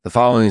The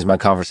following is my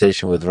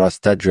conversation with Russ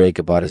Tedrake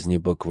about his new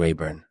book,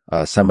 Raeburn,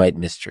 Semite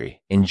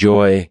Mystery.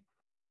 Enjoy.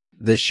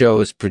 This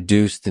show is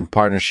produced in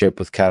partnership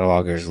with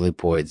catalogers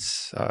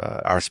Lipoids,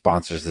 our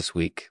sponsors this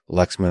week,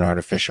 Lexman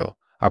Artificial.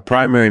 Our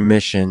primary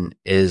mission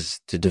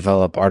is to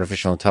develop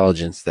artificial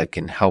intelligence that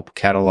can help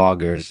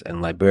catalogers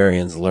and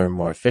librarians learn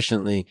more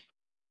efficiently.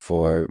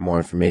 For more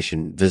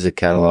information, visit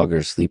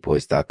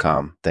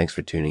catalogersleepoids.com. Thanks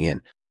for tuning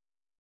in.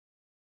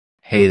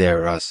 Hey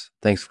there, Russ.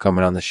 Thanks for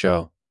coming on the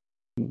show.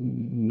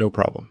 No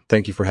problem.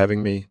 Thank you for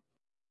having me.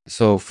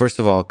 So first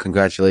of all,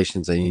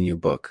 congratulations on your new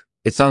book.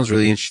 It sounds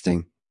really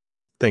interesting.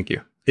 Thank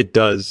you. It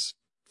does.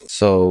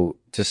 So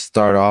to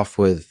start off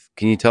with,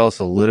 can you tell us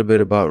a little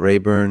bit about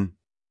Raeburn?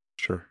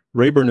 Sure.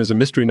 Raeburn is a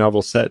mystery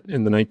novel set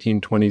in the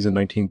 1920s and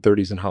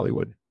 1930s in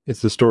Hollywood.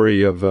 It's the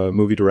story of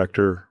movie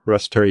director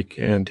Russ Tedrake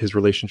and his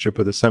relationship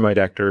with a Semite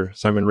actor,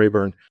 Simon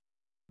Raeburn.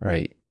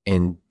 Right.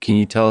 And can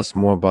you tell us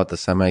more about the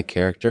Semite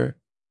character?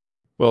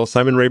 Well,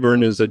 Simon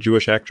Raeburn is a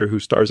Jewish actor who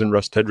stars in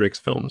Russ Tedrake's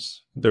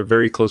films. They're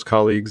very close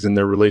colleagues, and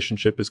their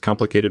relationship is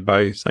complicated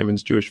by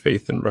Simon's Jewish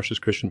faith and Russ's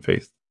Christian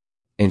faith.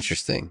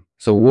 Interesting.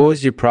 So what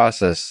was your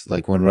process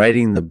like when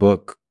writing the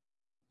book?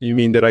 You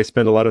mean did I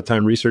spend a lot of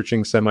time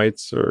researching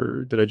Semites,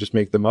 or did I just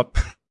make them up?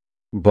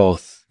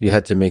 Both. You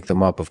had to make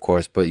them up, of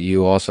course, but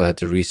you also had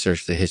to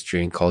research the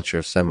history and culture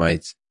of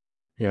Semites.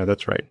 Yeah,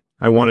 that's right.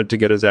 I wanted to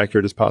get as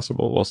accurate as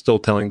possible while still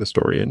telling the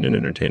story in an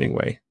entertaining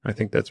way. I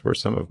think that's where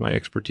some of my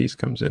expertise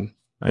comes in.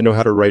 I know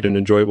how to write an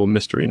enjoyable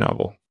mystery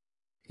novel.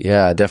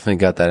 Yeah, I definitely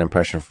got that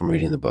impression from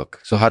reading the book.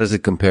 So how does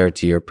it compare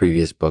to your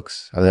previous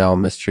books? Are they all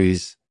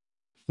mysteries?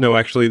 No,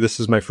 actually, this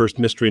is my first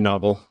mystery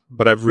novel,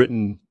 but I've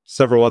written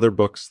several other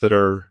books that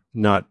are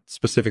not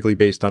specifically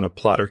based on a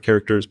plot or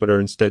characters, but are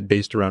instead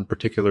based around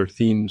particular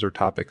themes or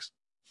topics.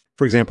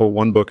 For example,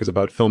 one book is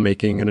about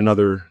filmmaking and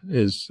another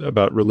is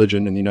about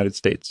religion in the United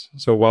States.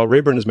 So while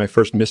Raeburn is my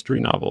first mystery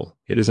novel,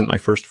 it isn't my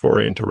first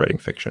foray into writing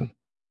fiction.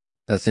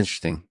 That's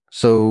interesting.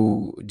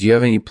 So do you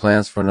have any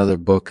plans for another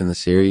book in the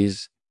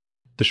series?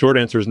 The short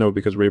answer is no,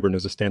 because Raeburn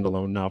is a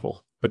standalone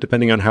novel. But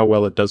depending on how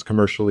well it does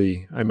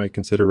commercially, I might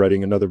consider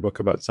writing another book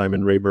about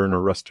Simon Raeburn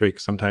or Russ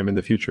Tedrake sometime in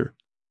the future.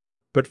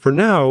 But for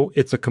now,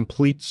 it's a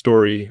complete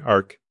story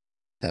arc.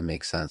 That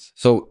makes sense.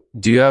 So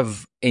do you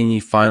have any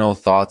final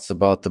thoughts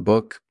about the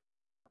book?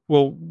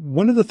 Well,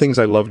 one of the things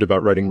I loved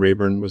about writing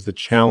Raeburn was the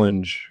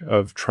challenge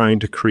of trying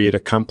to create a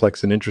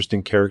complex and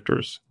interesting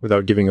characters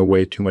without giving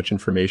away too much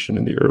information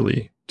in the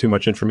early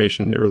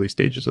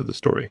stages of the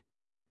story.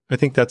 I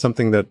think that's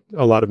something that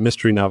a lot of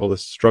mystery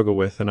novelists struggle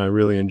with, and I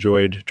really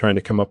enjoyed trying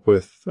to come up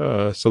with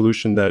a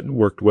solution that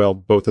worked well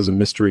both as a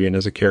mystery and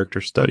as a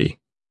character study.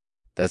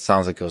 That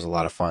sounds like it was a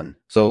lot of fun.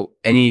 So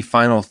any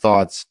final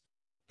thoughts?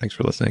 Thanks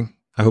for listening.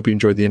 I hope you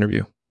enjoyed the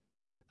interview.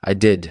 I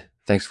did.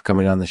 Thanks for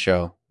coming on the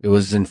show. It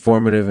was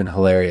informative and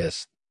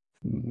hilarious.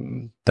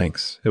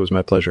 Thanks. It was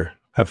my pleasure.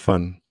 Have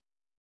fun.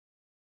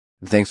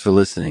 Thanks for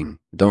listening.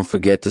 Don't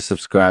forget to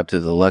subscribe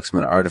to the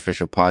Lexman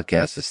Artificial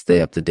Podcast to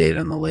stay up to date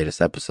on the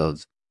latest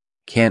episodes.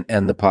 Can't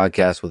end the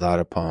podcast without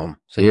a poem.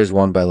 So here's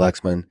one by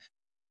Lexman.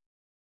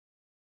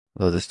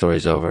 Though the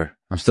story's over,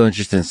 I'm still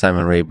interested in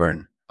Simon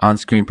Raeburn.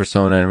 On-screen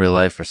persona and real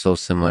life are so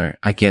similar.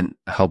 I can't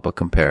help but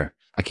compare.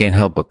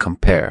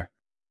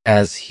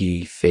 As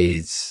he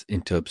fades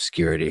into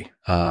obscurity.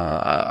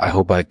 I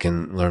hope I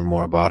can learn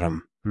more about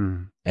him.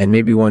 And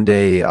maybe one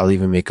day I'll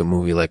even make a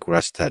movie like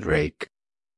Russ Tedrake.